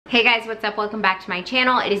Hey guys, what's up? Welcome back to my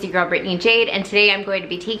channel. It is your girl Brittany and Jade, and today I'm going to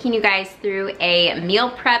be taking you guys through a meal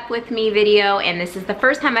prep with me video, and this is the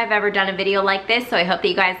first time I've ever done a video like this, so I hope that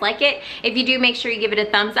you guys like it. If you do, make sure you give it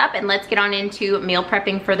a thumbs up, and let's get on into meal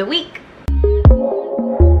prepping for the week.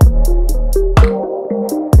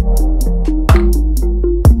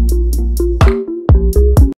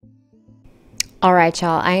 All right,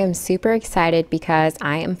 y'all, I am super excited because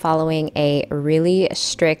I am following a really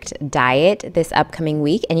strict diet this upcoming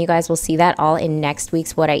week, and you guys will see that all in next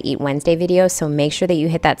week's What I Eat Wednesday video, so make sure that you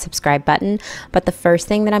hit that subscribe button. But the first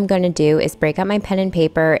thing that I'm going to do is break out my pen and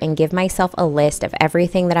paper and give myself a list of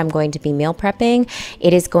everything that I'm going to be meal prepping.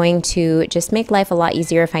 It is going to just make life a lot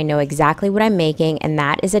easier if I know exactly what I'm making, and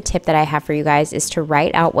that is a tip that I have for you guys, is to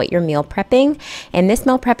write out what you're meal prepping. And this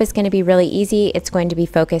meal prep is going to be really easy. It's going to be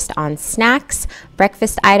focused on snacks,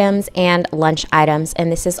 breakfast items, and lunch items, and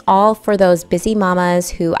this is all for those busy mamas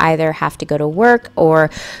who either have to go to work or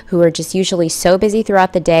who are just usually so busy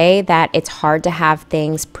throughout the day that it's hard to have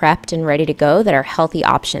things prepped and ready to go that are healthy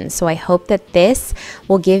options. So I hope that this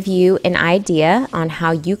will give you an idea on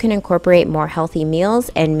how you can incorporate more healthy meals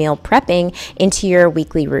and meal prepping into your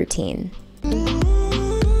weekly routine.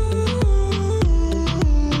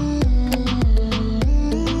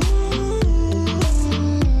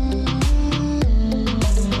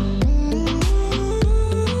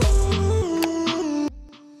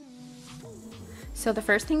 So the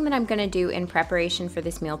first thing that I'm going to do in preparation for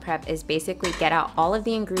this meal prep is basically get out all of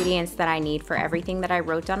the ingredients that I need for everything that I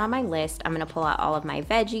wrote down on my list. I'm going to pull out all of my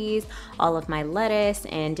veggies, all of my lettuce,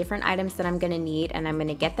 and different items that I'm going to need, and I'm going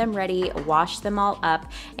to get them ready, wash them all up,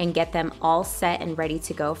 and get them all set and ready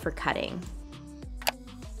to go for cutting.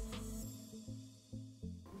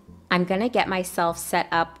 I'm gonna get myself set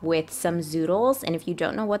up with some zoodles, and if you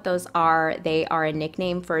don't know what those are, they are a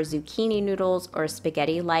nickname for zucchini noodles or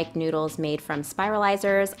spaghetti-like noodles made from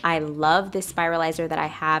spiralizers. I love this spiralizer that I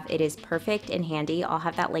have. It is perfect and handy. I'll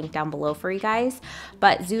have that link down below for you guys.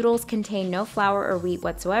 But zoodles contain no flour or wheat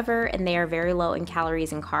whatsoever, and they are very low in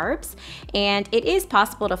calories and carbs. And it is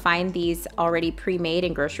possible to find these already pre-made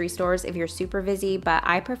in grocery stores if you're super busy, but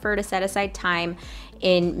I prefer to set aside time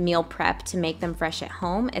in meal prep to make them fresh at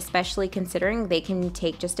home, especially considering they can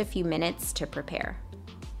take just a few minutes to prepare.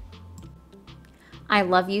 I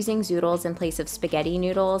love using zoodles in place of spaghetti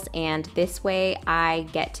noodles, and this way I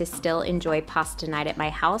get to still enjoy pasta night at my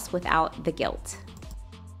house without the guilt.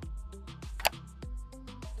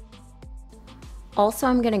 Also,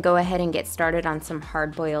 I'm gonna go ahead and get started on some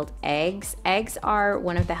hard-boiled eggs. Eggs are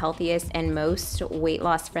one of the healthiest and most weight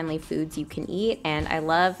loss friendly foods you can eat, and I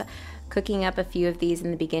love cooking up a few of these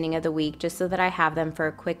in the beginning of the week just so that I have them for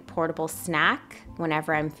a quick portable snack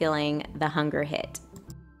whenever I'm feeling the hunger hit.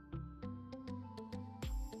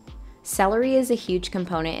 Celery is a huge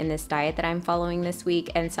component in this diet that I'm following this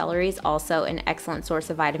week, and celery is also an excellent source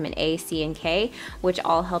of vitamin A, C, and K, which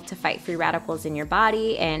all help to fight free radicals in your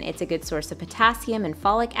body, and it's a good source of potassium and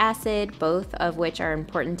folic acid, both of which are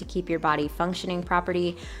important to keep your body functioning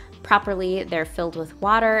properly. They're filled with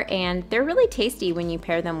water, and they're really tasty when you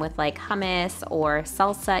pair them with like hummus or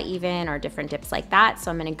salsa even, or different dips like that.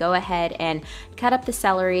 So I'm gonna go ahead and cut up the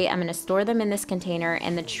celery. I'm gonna store them in this container,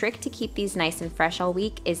 and the trick to keep these nice and fresh all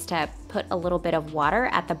week is to put a little bit of water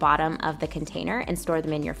at the bottom of the container and store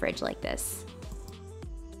them in your fridge like this.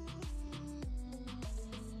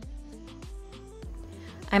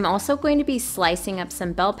 I'm also going to be slicing up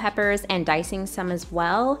some bell peppers and dicing some as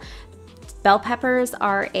well. Bell peppers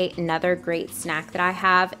are another great snack that I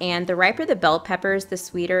have, and the riper the bell peppers, the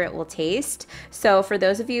sweeter it will taste. So for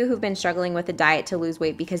those of you who've been struggling with a diet to lose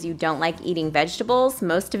weight because you don't like eating vegetables,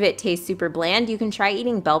 most of it tastes super bland, you can try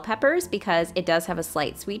eating bell peppers because it does have a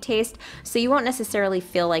slight sweet taste, so you won't necessarily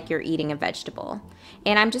feel like you're eating a vegetable.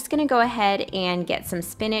 And I'm just gonna go ahead and get some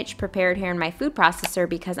spinach prepared here in my food processor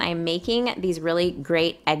because I'm making these really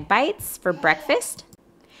great egg bites for breakfast.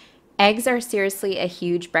 Eggs are seriously a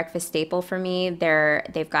huge breakfast staple for me.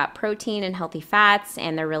 They've got protein and healthy fats,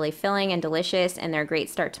 and they're really filling and delicious, and they're a great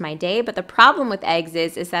start to my day. But the problem with eggs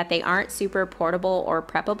is that they aren't super portable or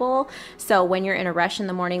preppable. So when you're in a rush in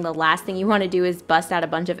the morning, the last thing you want to do is bust out a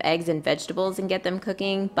bunch of eggs and vegetables and get them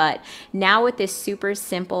cooking. But now with this super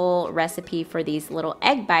simple recipe for these little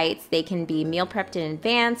egg bites, they can be meal prepped in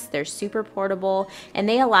advance, they're super portable, and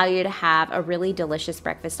they allow you to have a really delicious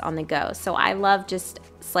breakfast on the go. So I love just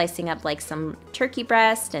slicing up like some turkey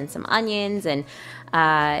breast and some onions, and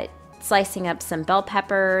slicing up some bell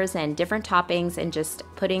peppers and different toppings, and just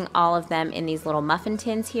putting all of them in these little muffin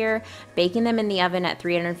tins here, baking them in the oven at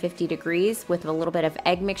 350 degrees with a little bit of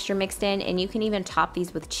egg mixture mixed in, and you can even top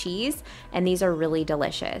these with cheese, and these are really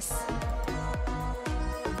delicious.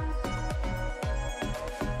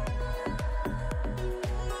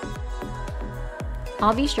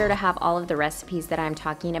 I'll be sure to have all of the recipes that I'm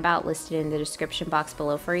talking about listed in the description box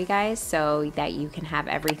below for you guys so that you can have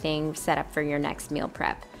everything set up for your next meal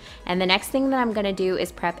prep. And the next thing that I'm gonna do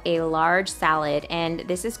is prep a large salad, and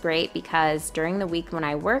this is great because during the week when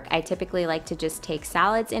I work, I typically like to just take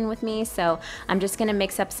salads in with me. So I'm just gonna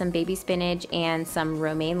mix up some baby spinach and some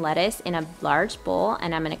romaine lettuce in a large bowl,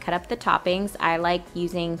 and I'm gonna cut up the toppings. I like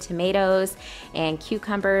using tomatoes and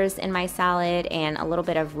cucumbers in my salad and a little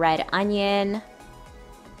bit of red onion.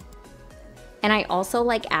 And I also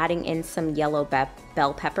like adding in some yellow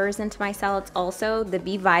bell peppers into my salads also. The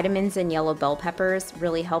B vitamins in yellow bell peppers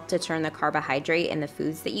really help to turn the carbohydrate in the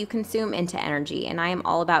foods that you consume into energy, and I am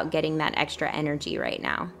all about getting that extra energy right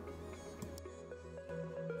now.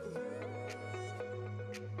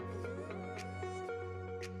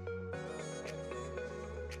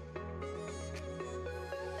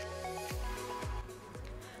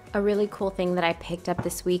 A really cool thing that I picked up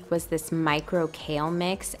this week was this micro kale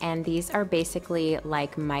mix, and these are basically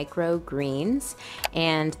like micro greens,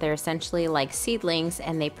 and they're essentially like seedlings,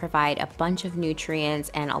 and they provide a bunch of nutrients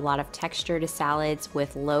and a lot of texture to salads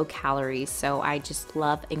with low calories. So I just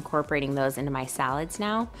love incorporating those into my salads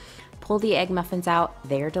now. Pull the egg muffins out,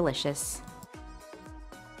 they're delicious.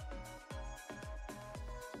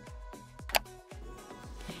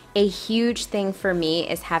 A huge thing for me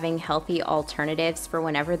is having healthy alternatives for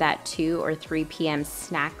whenever that 2 or 3 p.m.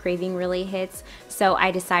 snack craving really hits. So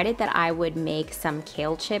I decided that I would make some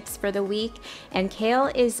kale chips for the week. And kale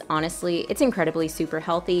is honestly, it's incredibly super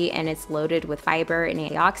healthy, and it's loaded with fiber and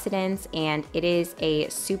antioxidants, and it is a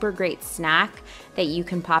super great snack that you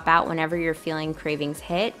can pop out whenever you're feeling cravings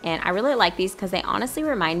hit. And I really like these because they honestly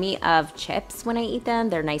remind me of chips when I eat them.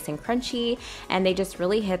 They're nice and crunchy, and they just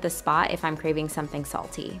really hit the spot if I'm craving something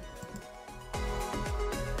salty.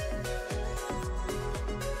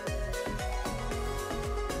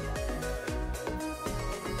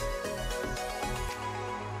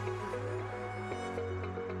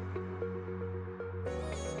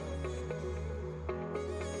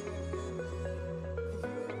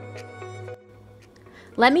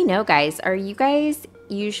 Let me know, guys, are you guys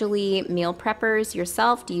usually meal preppers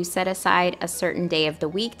yourself? Do you set aside a certain day of the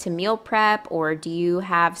week to meal prep, or do you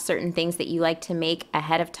have certain things that you like to make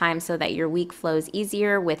ahead of time so that your week flows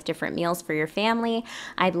easier with different meals for your family?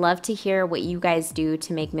 I'd love to hear what you guys do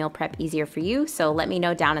to make meal prep easier for you, so let me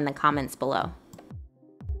know down in the comments below.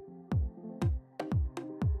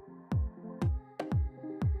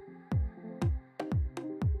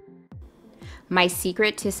 My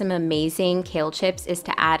secret to some amazing kale chips is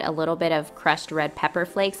to add a little bit of crushed red pepper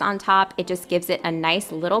flakes on top. It just gives it a nice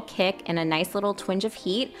little kick and a nice little twinge of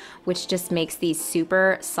heat, which just makes these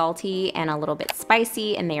super salty and a little bit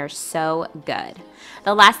spicy, and they are so good.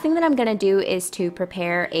 The last thing that I'm gonna do is to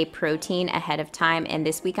prepare a protein ahead of time, and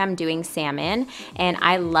this week I'm doing salmon, and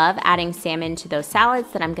I love adding salmon to those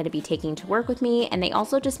salads that I'm gonna be taking to work with me, and they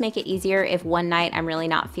also just make it easier if one night I'm really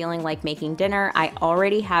not feeling like making dinner. I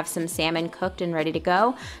already have some salmon cooked and ready to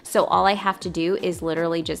go, so all I have to do is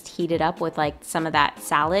literally just heat it up with like some of that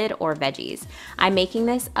salad or veggies. I'm making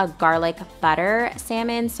this a garlic butter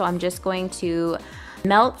salmon, so I'm just going to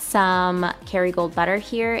melt some Kerrygold butter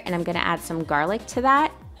here, and I'm gonna add some garlic to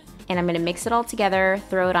that, and I'm gonna mix it all together,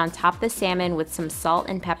 throw it on top of the salmon with some salt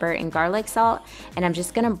and pepper and garlic salt, and I'm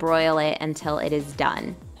just gonna broil it until it is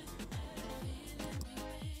done.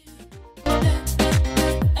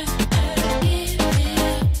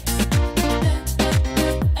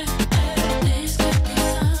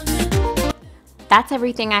 That's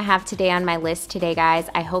everything I have today on my list today, guys.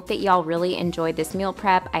 I hope that y'all really enjoyed this meal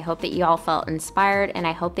prep. I hope that y'all felt inspired, and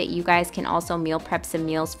I hope that you guys can also meal prep some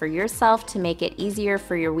meals for yourself to make it easier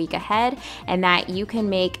for your week ahead, and that you can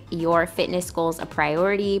make your fitness goals a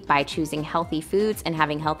priority by choosing healthy foods and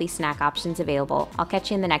having healthy snack options available. I'll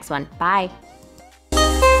catch you in the next one. Bye.